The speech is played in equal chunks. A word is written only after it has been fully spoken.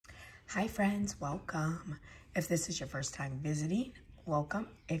Hi friends, welcome. If this is your first time visiting, welcome.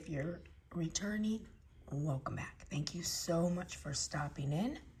 If you're returning, welcome back. Thank you so much for stopping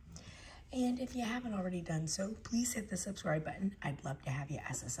in. And if you haven't already done so, please hit the subscribe button. I'd love to have you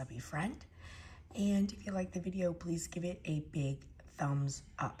as a subby friend. And if you like the video, please give it a big thumbs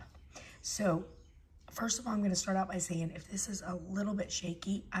up. So first of all, I'm going to start out by saying if this is a little bit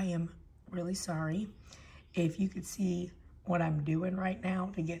shaky, I am really sorry. If you could see what I'm doing right now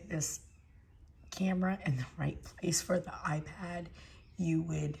to get this camera in the right place for the iPad, you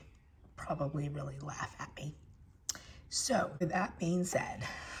would probably really laugh at me. So with that being said,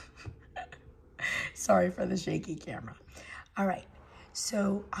 sorry for the shaky camera. All right,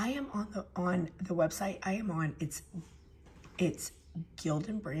 so I am on the website I am on, it's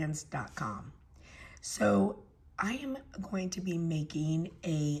gildenbrands.com. So I am going to be making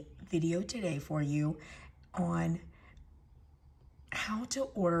a video today for you on how to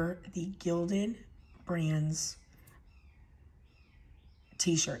order the Gilden Brands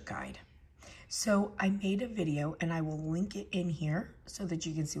t-shirt guide. So I made a video and I will link it in here so that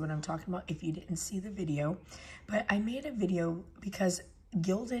you can see what I'm talking about if you didn't see the video. But I made a video because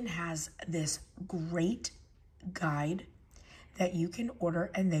Gilden has this great guide that you can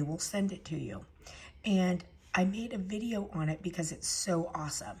order and they will send it to you. And I made a video on it because it's so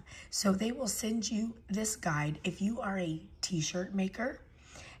awesome. So they will send you this guide if you are a t-shirt maker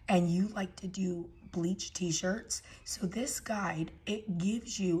and you like to do bleach t-shirts. So this guide, it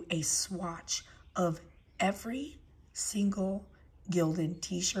gives you a swatch of every single Gilden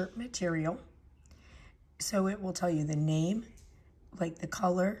t-shirt material. So it will tell you the name, like the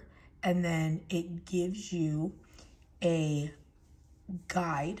color, and then it gives you a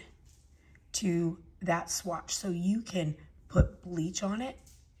guide to that swatch, so you can put bleach on it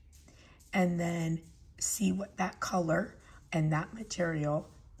and then see what that color and that material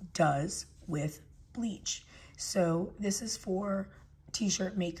does with bleach. So this is for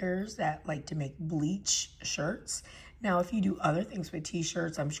t-shirt makers that like to make bleach shirts. Now, if you do other things with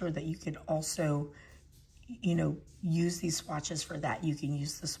t-shirts, I'm sure that you could also, you know, use these swatches for that. You can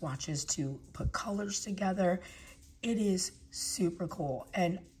use the swatches to put colors together. It is super cool,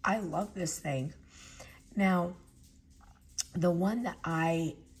 and I love this thing. Now, the one that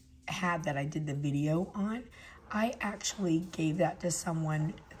I had that I did the video on, I actually gave that to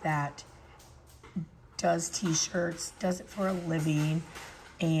someone that does t-shirts, does it for a living,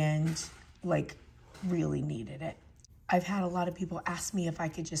 and like really needed it. I've had a lot of people ask me if I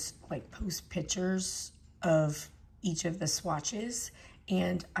could just like post pictures of each of the swatches,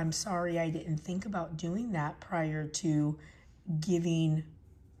 and I'm sorry I didn't think about doing that prior to giving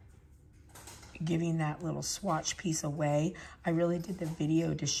that little swatch piece away. I really did the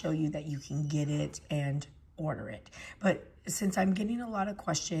video to show you that you can get it and order it. But since I'm getting a lot of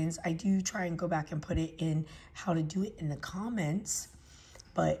questions, I do try and go back and put it in how to do it in the comments,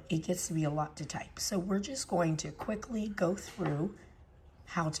 but it gets to be a lot to type. So we're just going to quickly go through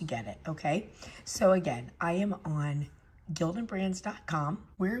how to get it, okay? So again, I am on gildenbrands.com.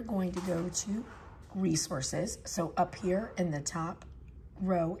 We're going to go to resources. So up here in the top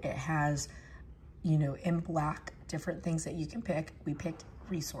row, it has, you know, in black, different things that you can pick. We picked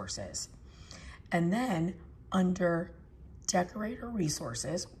resources. And then under decorator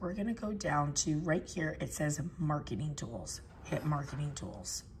resources, we're gonna go down to right here. It says marketing tools. Hit marketing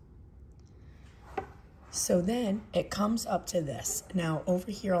tools. So then it comes up to this. Now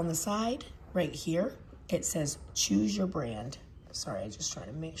over here on the side, right here, it says choose your brand. Sorry, I just try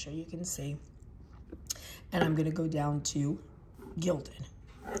to make sure you can see. And I'm gonna go down to Gilden.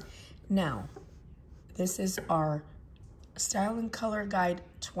 Now, this is our Style and Color Guide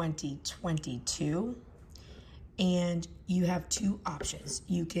 2022. And you have two options.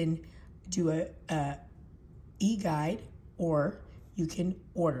 You can do a e-guide or you can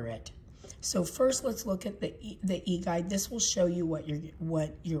order it. So first, let's look at the e-guide. This will show you what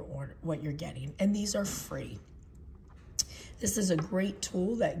you're getting, and these are free. This is a great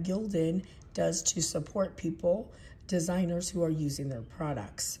tool that Gilden does to support people, designers who are using their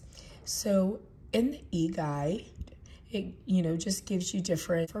products. So in the e-guide, it, you know, just gives you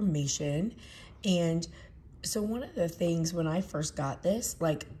different information. And so one of the things when I first got this,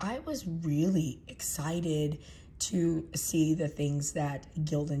 like I was really excited to see the things that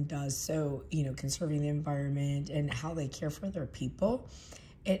Gilden does. So, you know, conserving the environment and how they care for their people.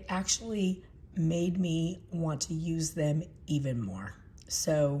 It actually made me want to use them even more.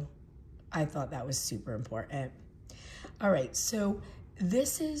 So I thought that was super important. All right, so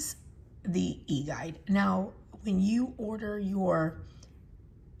this is the e-guide. Now, when you order your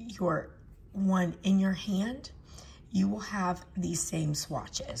one in your hand, you will have these same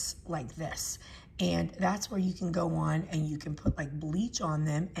swatches like this. And that's where you can go on and you can put like bleach on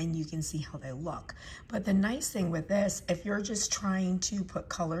them and you can see how they look. But the nice thing with this, if you're just trying to put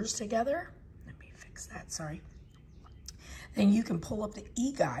colors together, let me fix that, sorry. Then you can pull up the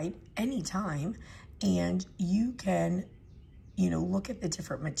e-guide anytime and you can, you know, look at the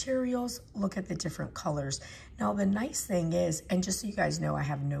different materials, look at the different colors. Now, the nice thing is, and just so you guys know, I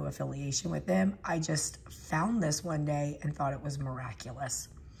have no affiliation with them. I just found this one day and thought it was miraculous.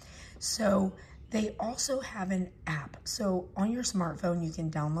 So they also have an app. So on your smartphone, you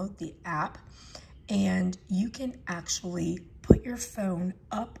can download the app and you can actually put your phone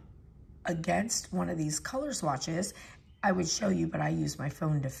up against one of these color swatches. I would show you, but I use my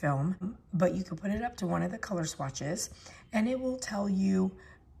phone to film. But you can put it up to one of the color swatches and it will tell you,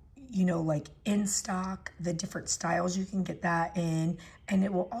 you know, like in stock, the different styles you can get that in. And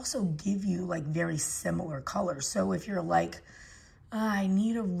it will also give you like very similar colors. So if you're like, I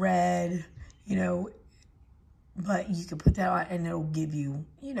need a red, you know, but you can put that on and it'll give you,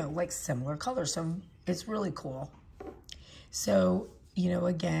 you know, like similar colors. So it's really cool. So, you know,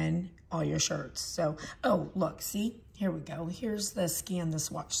 again, all your shirts. So, oh, look, see, here we go. Here's the scan the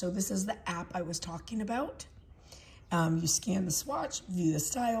swatch. So this is the app I was talking about. You scan the swatch, view the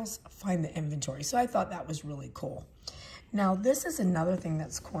styles, find the inventory. So I thought that was really cool. Now, this is another thing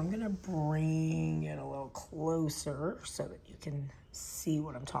that's cool. I'm going to bring it a little closer so that you can see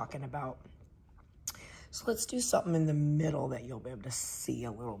what I'm talking about. So let's do something in the middle that you'll be able to see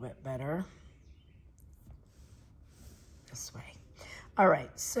a little bit better. This way. All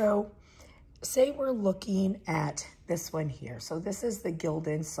right, so say we're looking at this one here. So this is the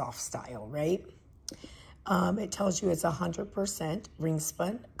Gilden Soft Style, right? It tells you it's 100% ring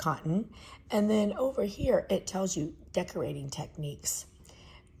spun cotton. And then over here, it tells you decorating techniques.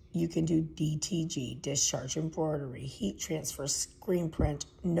 You can do DTG, discharge embroidery, heat transfer, screen print,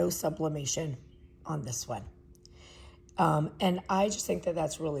 no sublimation on this one. And I just think that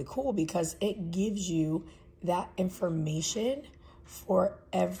that's really cool because it gives you that information for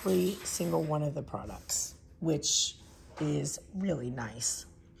every single one of the products, which is really nice.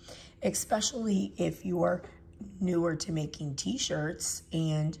 Especially if you're newer to making t-shirts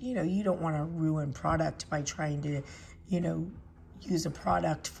and, you know, you don't want to ruin product by trying to, you know, use a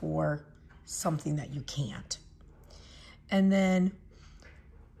product for something that you can't. And then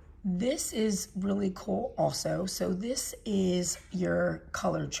this is really cool also. So this is your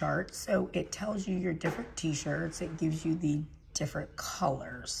color chart. So it tells you your different t-shirts. It gives you the different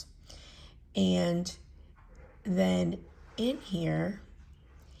colors. And then in here,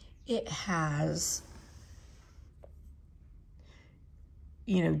 it has,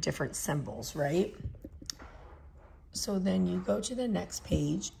 you know, different symbols, right? So then you go to the next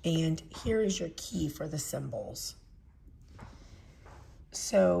page and here is your key for the symbols.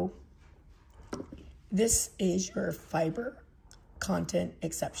 So this is your fiber content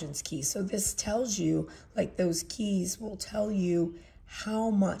exceptions key. So this tells you, like those keys will tell you how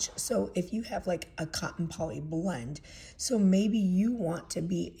much. So if you have like a cotton poly blend, so maybe you want to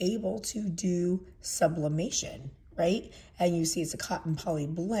be able to do sublimation, right? And you see it's a cotton poly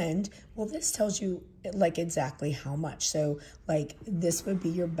blend. Well, this tells you like exactly how much. So like this would be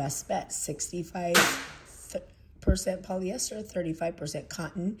your best bet, 65% polyester, 35%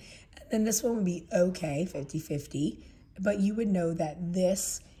 cotton. And then this one would be okay, 50-50. But you would know that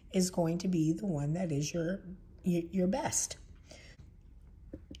this is going to be the one that is your best.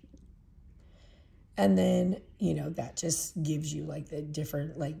 And then, you know, that just gives you like the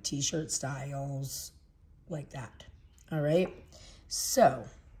different like t-shirt styles like that. All right. So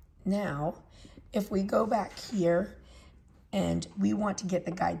now if we go back here and we want to get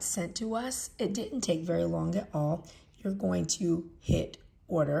the guide sent to us, it didn't take very long at all. You're going to hit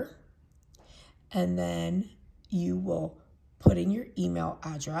order and then you will put in your email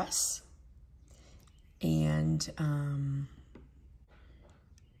address and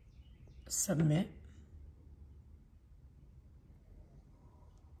submit.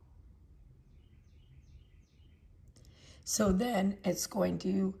 So then it's going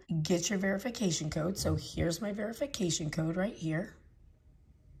to get your verification code. So here's my verification code right here.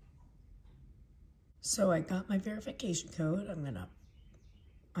 So I got my verification code.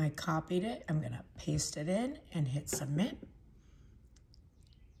 I copied it. I'm gonna paste it in and hit submit.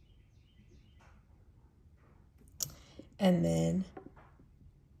 And then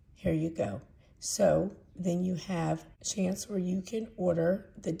here you go. So then you have a chance where you can order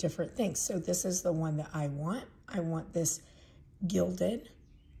the different things. So this is the one that I want. I want this Gilden.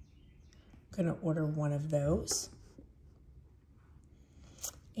 I'm gonna order one of those.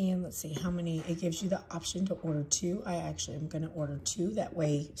 And let's see how many, it gives you the option to order 2. I actually am going to order 2. That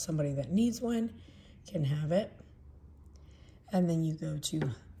way somebody that needs one can have it. And then you go to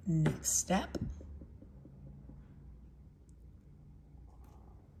next step.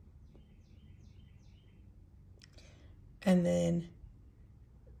 And then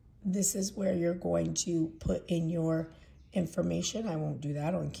this is where you're going to put in your information. I won't do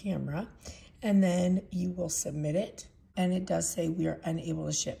that on camera. And then you will submit it. And it does say we are unable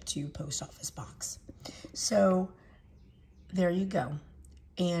to ship to post office box. So there you go.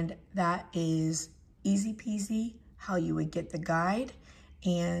 And that is easy peasy how you would get the guide.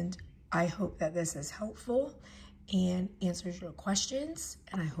 And I hope that this is helpful and answers your questions.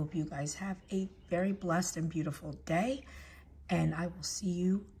 And I hope you guys have a very blessed and beautiful day. And I will see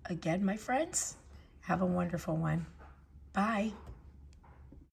you again, my friends. Have a wonderful one. Bye.